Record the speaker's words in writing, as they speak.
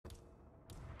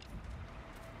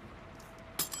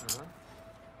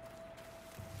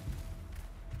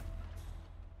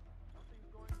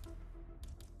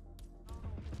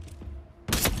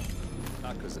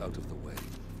out of the way.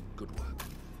 Good work.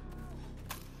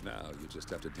 Now you just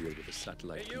have to deal with the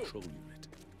satellite control unit.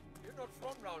 You're not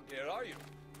from round here, are you?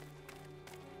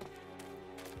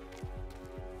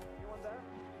 Anyone there?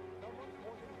 Someone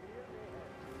wanting beer?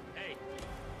 Hey,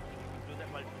 do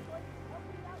that while...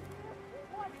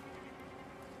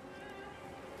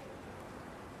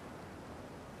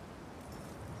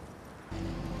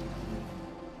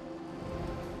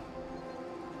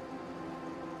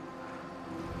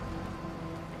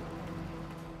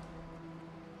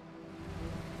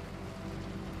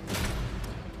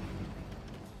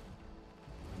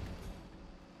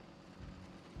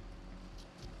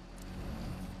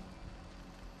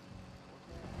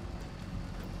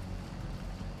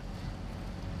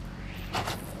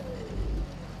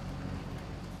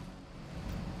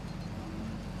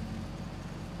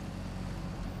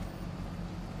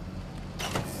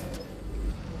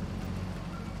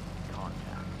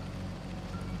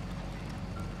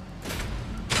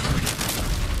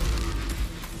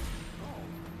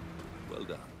 Well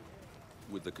done.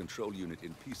 With the control unit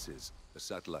in pieces, the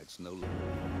satellite's no longer...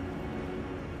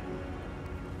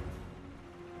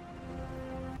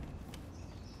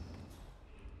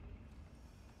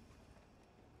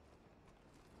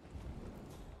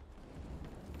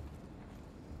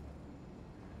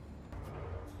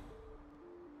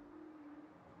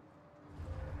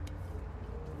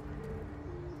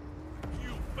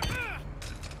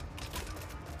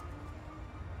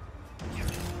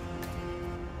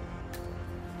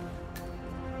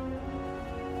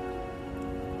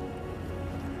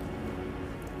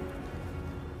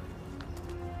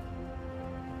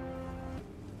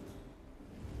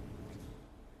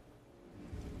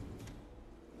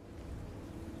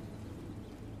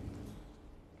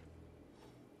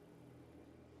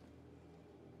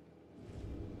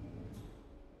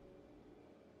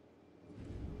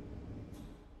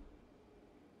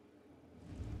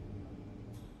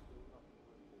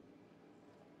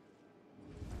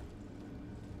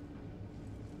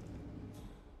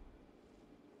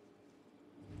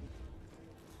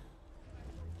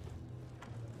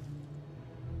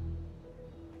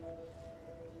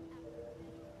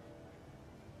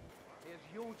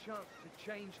 Here's your chance to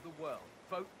change the world.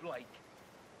 Vote Blake.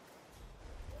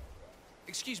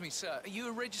 Excuse me, sir. Are you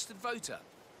a registered voter?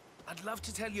 I'd love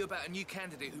to tell you about a new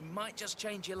candidate who might just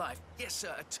change your life. Yes,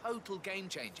 sir. A total game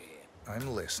changer here.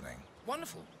 I'm listening.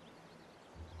 Wonderful.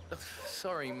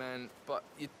 Sorry, man, but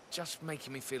you're just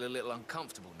making me feel a little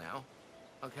uncomfortable now.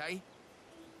 Okay?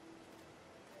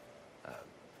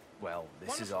 Well,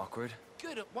 this is awkward.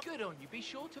 Good on you. Be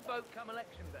sure to vote come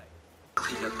election day.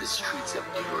 Clean up the streets of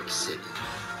New York City.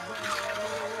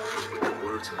 With the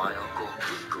words of my uncle,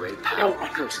 great I power. don't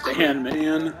understand,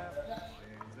 man.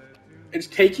 It's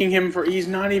taking him for... He's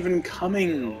not even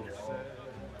coming.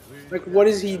 Like, what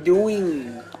is he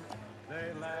doing?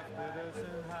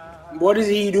 What is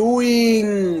he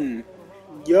doing?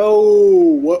 Yo,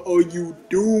 what are you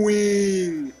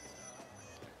doing?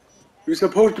 You're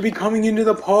supposed to be coming into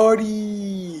the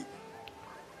party.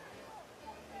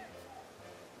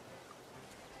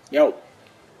 Yo.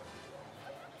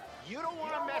 You don't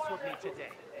want to mess with me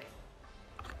today.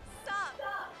 Stop!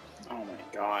 Oh my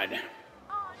god.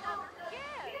 Oh, no,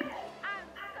 yes! I'm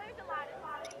so delighted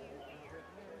to see you here.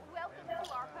 Welcome to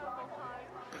our home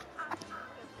home.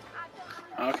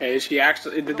 I don't... Okay, is she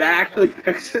actually... Did that actually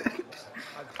fix it?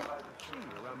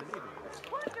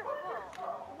 Wonderful!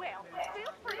 Well,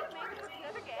 feel free to make it with the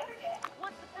other guests.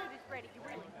 Once the food is ready, you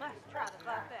really must try the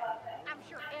buffet. I'm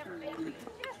sure everything will be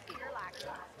just to your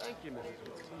liking. Thank you, Mrs.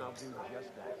 Wilson. I'll do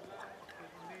just that.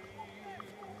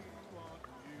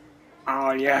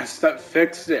 Oh yes, that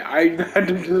fixed it. I had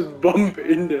to just bump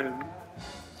into him.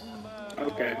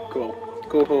 Okay, cool.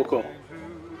 Cool.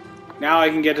 Now I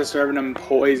can get to serving him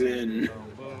poison.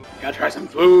 Gotta try some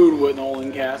food with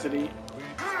Nolan Cassidy.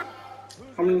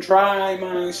 I'm gonna try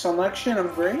my selection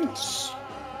of drinks.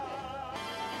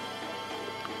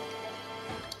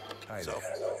 Hi there.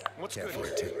 Careful,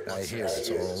 I hear it's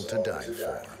all to die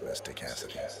for, Mr.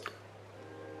 Cassidy.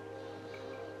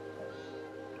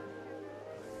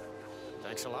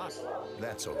 Thanks a lot.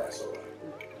 That's all right.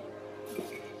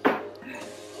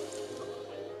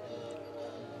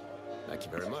 Thank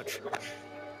you very much.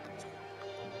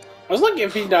 I was like,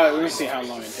 if he dies, let me see how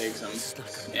long it takes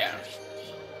him. Yeah.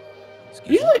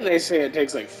 Usually they say it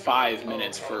takes like 5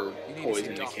 minutes for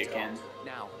poison to kick in.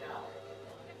 Now.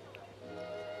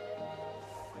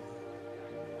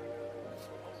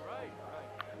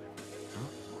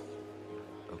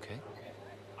 Okay.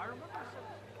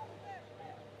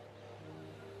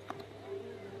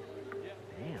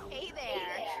 Hey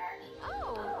there.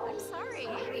 Oh, I'm sorry. I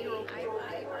thought you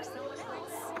were someone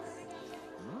else.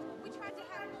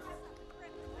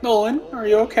 Nolan, are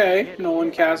you okay? Nolan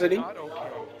Cassidy? Not okay.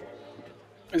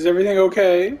 Is everything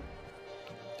okay?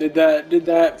 Did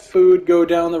that food go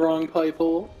down the wrong pipe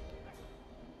hole?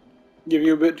 Give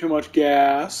you a bit too much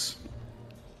gas?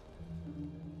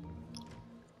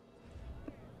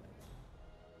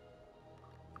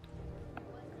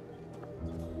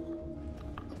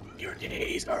 Your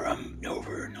days are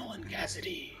over, Nolan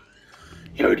Cassidy.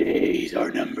 Your days are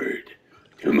numbered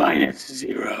to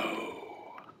 -0.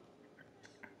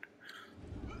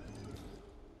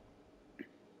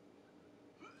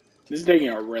 This is taking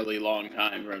a really long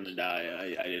time for him to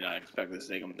die. I did not expect this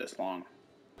to take him this long.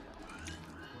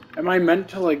 Am I meant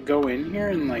to, like, go in here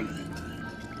and, like...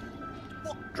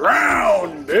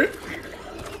 Drown, bitch!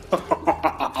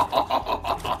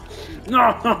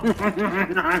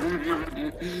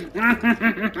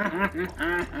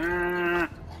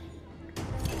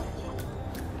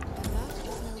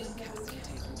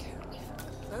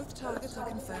 Both targets are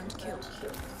confirmed killed.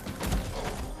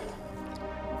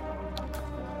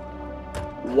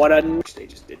 What a... They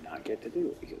just did not get to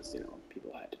do because, you know,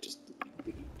 people had to just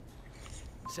leave.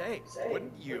 Say,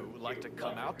 wouldn't you like to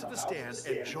come out to the stand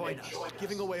and join us,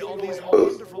 giving away all these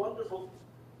wonderful...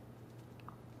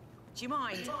 Do you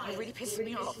mind? You're really pissing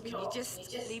me off. Can you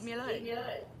just leave me alone?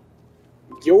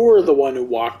 You're the one who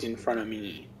walked in front of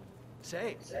me.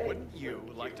 Say, wouldn't you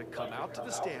like to come out to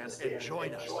the stand and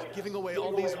join us, giving away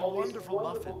all these wonderful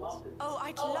muffins? Oh,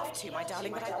 I'd love to, my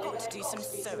darling, but I've got to do some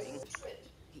sewing.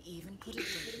 He even put a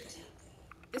date there.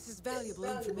 This is valuable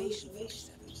information,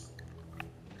 47.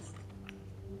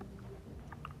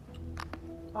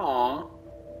 Aww.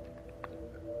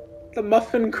 The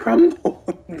muffin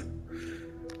crumbled.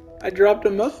 I dropped a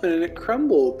muffin and it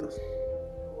crumbled.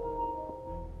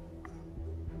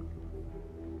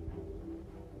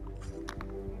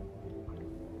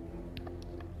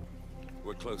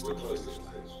 We're close to the finish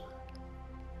line.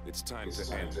 It's time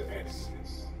to end this.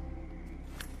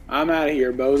 I'm out of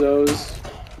here, bozos.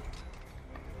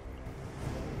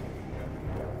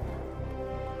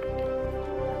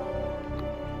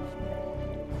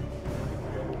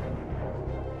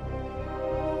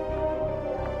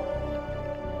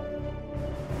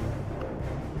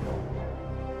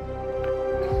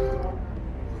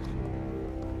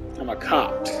 I'm a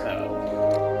cop, so...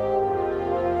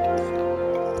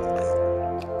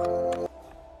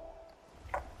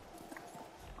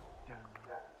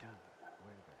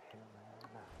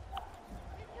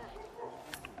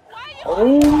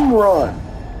 Home run!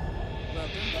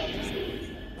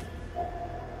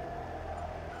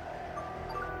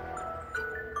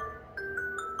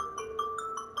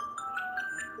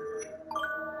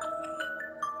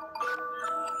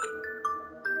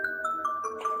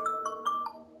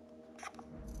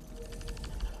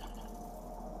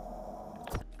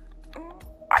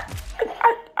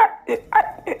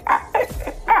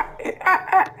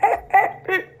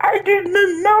 I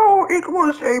didn't know it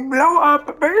was a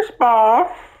blow-up baseball.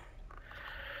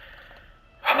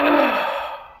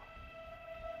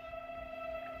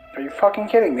 Are you fucking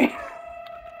kidding me?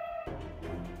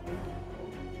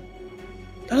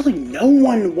 Darling, no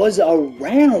one was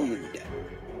around.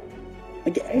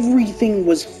 Like, everything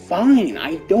was fine.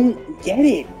 I don't get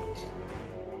it.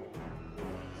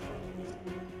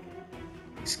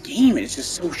 This game is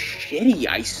just so shitty,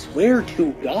 I swear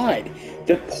to God.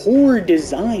 The poor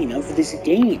design of this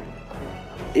game.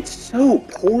 It's so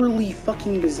poorly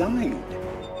fucking designed.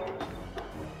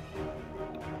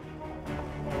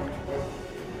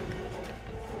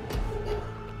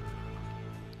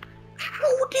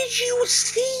 How did you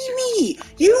see me?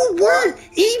 You weren't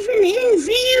even in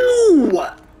view!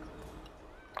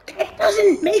 That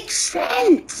doesn't make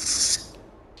sense!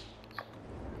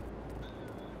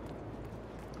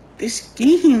 This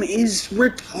game is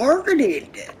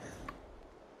retarded!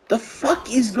 The fuck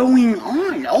is going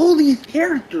on? All these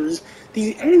characters,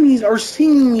 these enemies are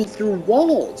seeing me through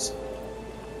walls.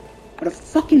 What a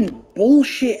fucking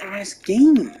bullshit ass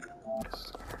game.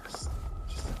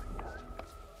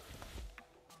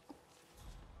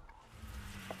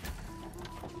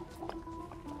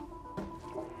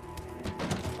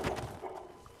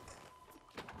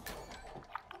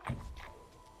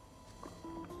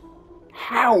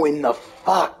 How in the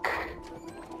fuck?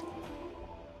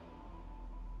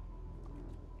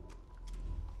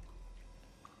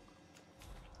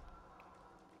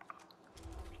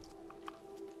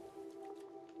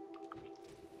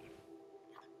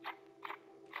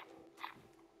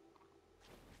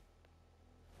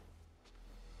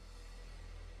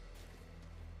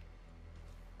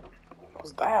 What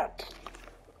was that?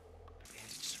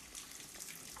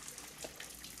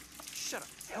 Shut up.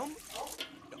 Helm?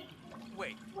 No,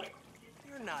 wait.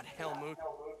 You're not Helmut.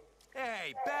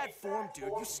 Hey, bad form,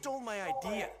 dude. You stole my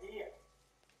idea.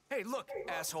 Hey, look,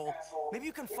 asshole. Maybe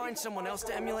you can find someone else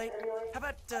to emulate? How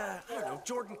about, I don't know,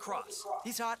 Jordan Cross?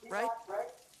 He's hot, right?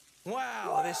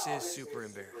 Wow, this is super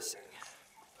embarrassing.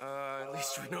 At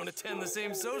least we don't attend the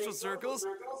same social circles.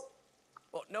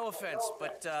 Well, no offense,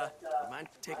 but, mind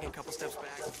taking a couple steps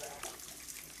back?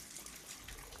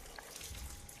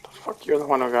 Fuck, you're the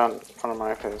one who got in front of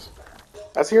my face.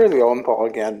 That's Yuri Lowenthal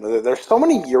again. There's so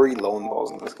many Yuri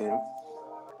Lowenthals in this game.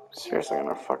 Seriously, I'm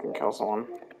gonna fucking kill someone.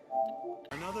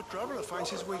 Another traveler finds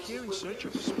his way here in search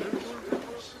of spiritual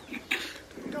release.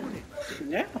 Come in.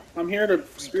 Yeah, I'm here to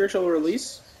spiritual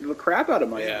release the crap out of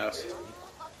my ass.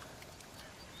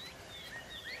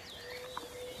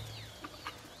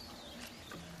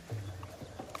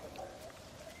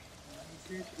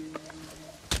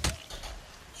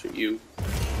 Shoot you.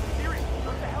 Siri,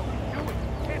 what the hell are you doing?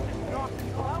 You can't just knock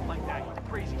people out like that, you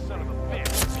crazy son of a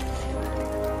bitch.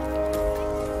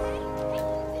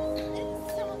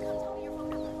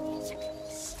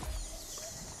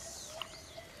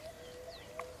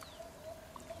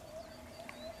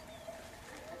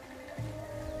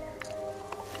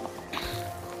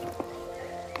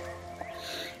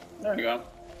 There you go.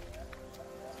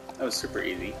 That was super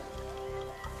easy.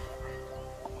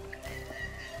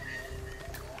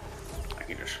 I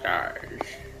can disguise.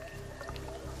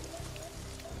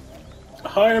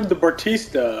 I am the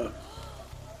Bartista.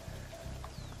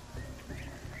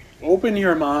 Open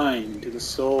your mind to the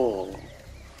soul.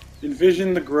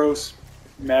 Envision the gross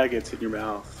maggots in your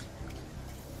mouth.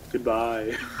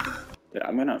 Goodbye.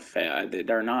 I'm gonna fail.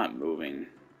 They're not moving.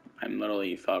 I'm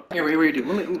literally fucked. Here, wait,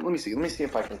 let me see. Let me see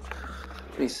if I can.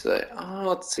 Let me see. Oh,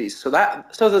 let's see. So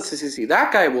let's see.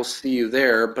 That guy will see you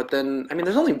there, but then I mean,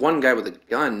 there's only one guy with a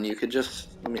gun. You could just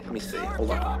let me see.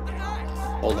 Hold on.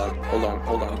 All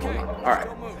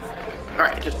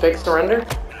right. Just fake surrender.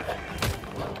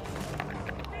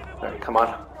 All right, come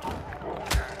on.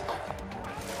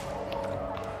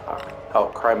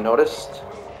 Oh, crime noticed.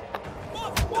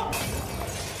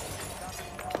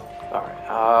 All right.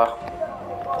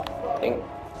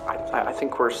 I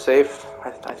think we're safe.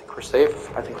 I think we're safe.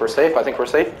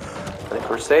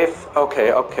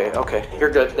 Okay. You're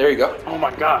good. There you go. Oh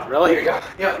my god, really? There you go.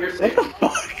 Yeah, you're safe.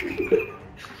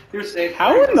 You're safe.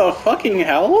 How in the fucking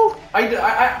hell?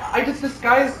 I just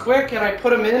disguised quick and I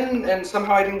put him in and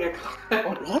somehow I didn't get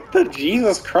caught. What the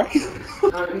Jesus Christ?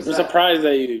 I'm surprised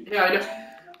that you... Yeah, I know.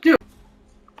 Dude.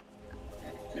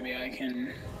 Maybe I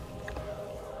can...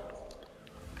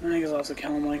 I guess I'll also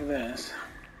kill him like this.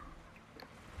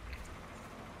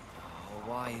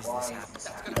 Why is this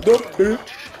happening? The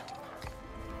bitch.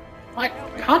 Like,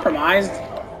 compromised.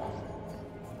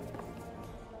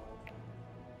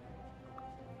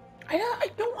 I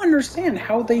don't understand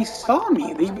how they saw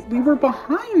me. We were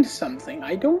behind something.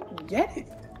 I don't get it.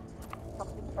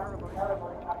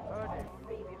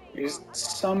 You just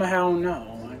somehow know.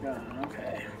 Oh my god,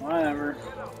 okay. Whatever.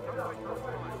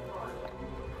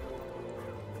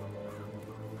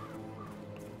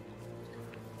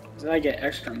 I get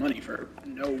extra money for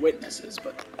no witnesses,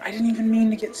 but I didn't even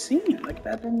mean to get seen. Like,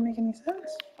 that didn't make any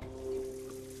sense.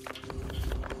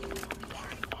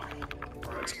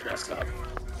 It's dressed up.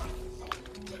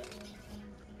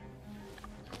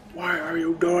 Why are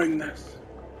you doing this?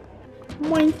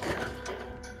 Wink.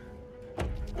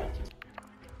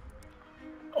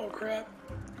 Oh crap.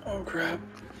 Oh crap.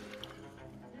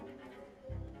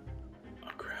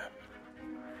 Oh crap.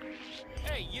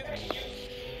 Hey, you...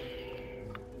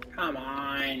 Come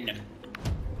on.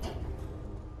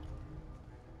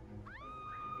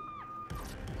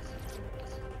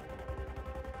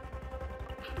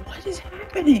 What is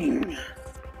happening?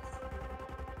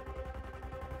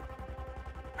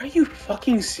 Are you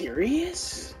fucking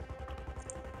serious?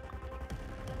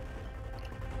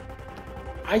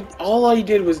 All I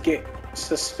did was get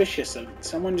suspicious of it.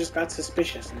 Someone just got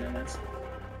suspicious and then that's...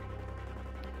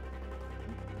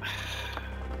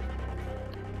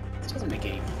 This doesn't make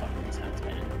any fucking sense,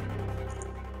 man.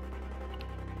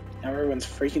 Now everyone's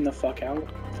freaking the fuck out.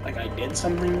 Like I did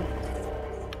something.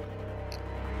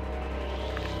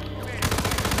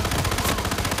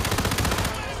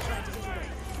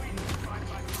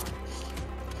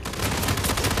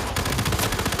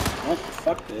 Well,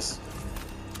 fuck this.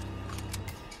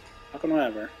 Fucking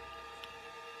whatever.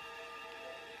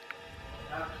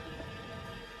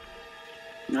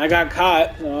 I got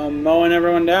caught, so I'm mowing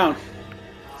everyone down.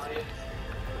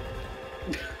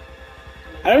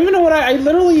 I don't even know what I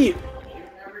literally...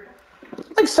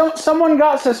 Like, someone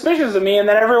got suspicious of me, and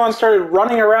then everyone started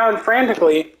running around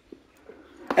frantically.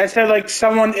 And it said, like, it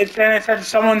said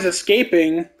someone's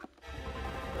escaping.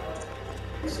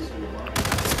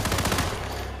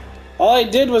 All I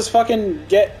did was fucking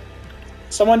get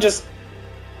someone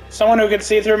who could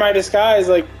see through my disguise,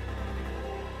 like,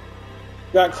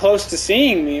 got close to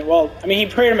seeing me. Well, I mean, he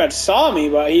pretty much saw me,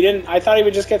 but he didn't. I thought he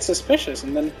would just get suspicious,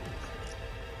 and then.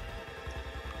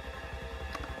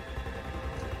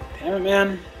 Damn it,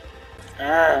 man.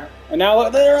 And now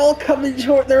look, they're all coming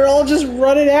short. They're all just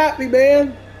running at me,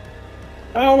 man.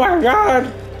 Oh my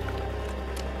god.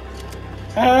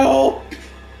 Help.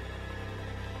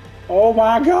 Oh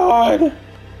my god.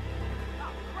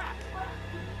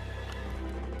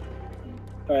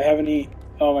 Do I have any?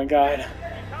 Oh my god.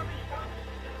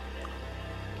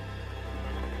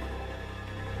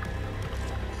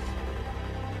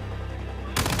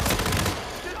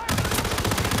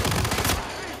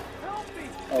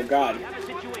 Oh god.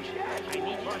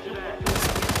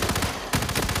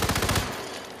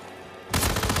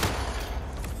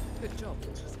 Good job.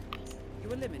 You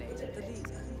eliminated the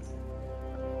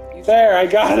leader. There, I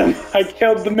got him. I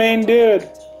killed the main dude.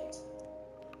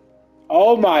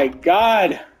 Oh my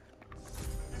god.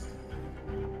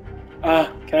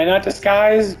 Can I not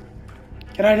disguise?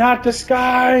 Can I not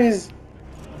disguise?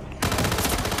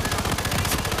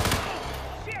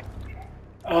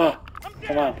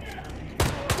 Come on.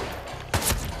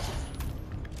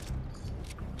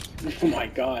 Oh my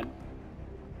god.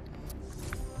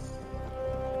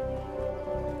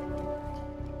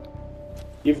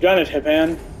 You've done it,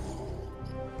 Hitman.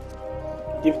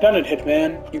 You've done it,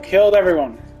 Hitman. You killed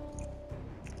everyone.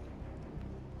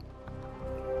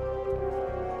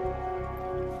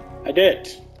 I did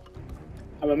it.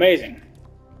 I'm amazing.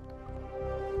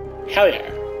 Hell yeah.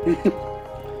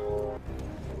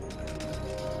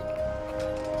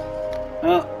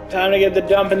 Well, time to get the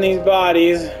dump in these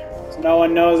bodies, so no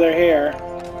one knows they're here.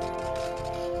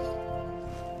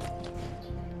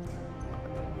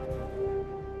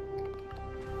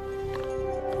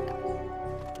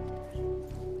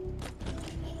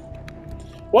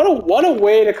 What a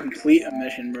way to complete a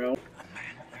mission, bro.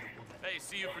 Hey,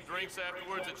 see you for drinks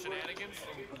afterwards at Shenanigans?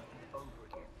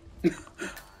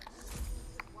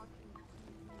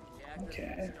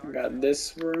 Okay, we got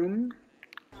this room.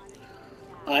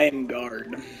 I am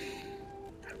guard.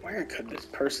 Where could this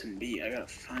person be? I gotta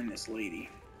find this lady.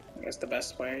 I guess the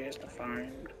best way is to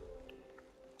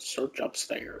search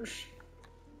upstairs.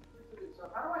 So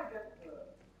how do I get the...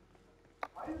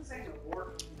 Why didn't it say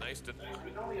abort? Nice to...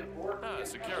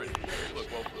 security. Look,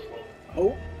 well...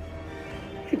 Oh.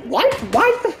 What?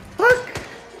 Why the fuck?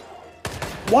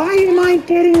 Why am I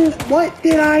getting... What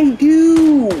did I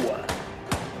do?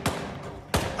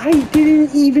 I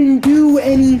didn't even do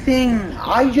anything.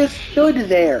 I just stood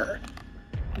there.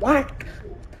 What?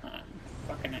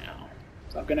 Fucking hell.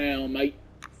 Fucking hell, mate.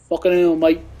 Fucking hell,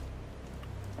 mate.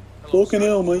 Fucking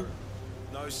hell, mate.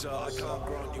 No, sir, I can't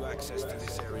grant you access to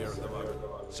this area at the moment.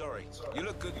 Sorry. You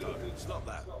look good, though. It's not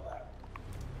that.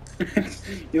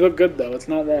 You look good, though. It's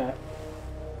not that.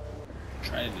 I'm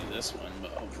trying to do this one,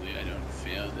 but hopefully I don't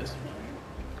fail this one.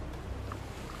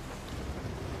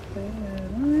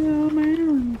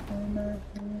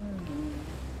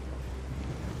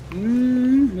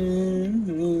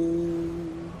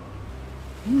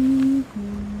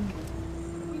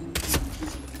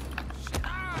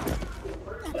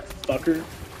 Fucker.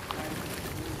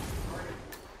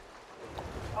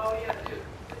 Oh yeah, dude.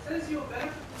 It says you'll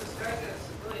benefit from disguising as a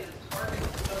civilian as target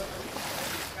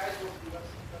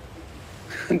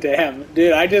does Damn,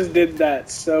 dude, I just did that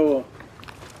so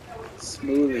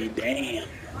smoothly. Damn.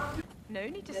 No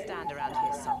need to stand around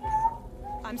here sulking.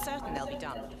 I'm certain they'll be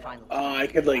done with the final. Oh, I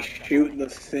could like shoot the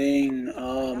thing.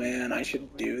 Oh man, I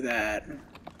should do that.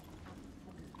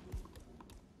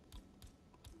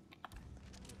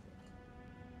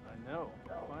 I know.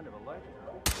 Kind of a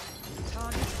lifetime.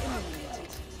 Target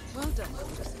eliminated. Well done,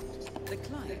 officer. The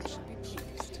client should be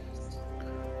pleased.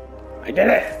 I did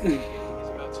it!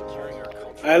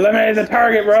 I eliminated the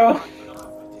target, bro!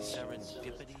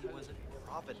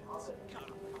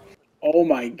 Oh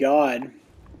my god.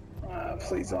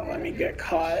 Please don't let me get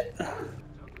caught.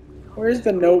 Where's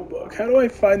the notebook? How do I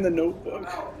find the notebook?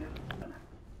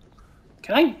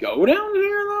 Can I go down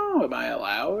here, though? Am I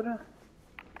allowed?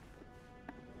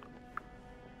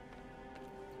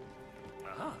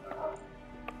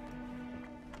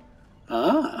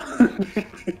 Ah.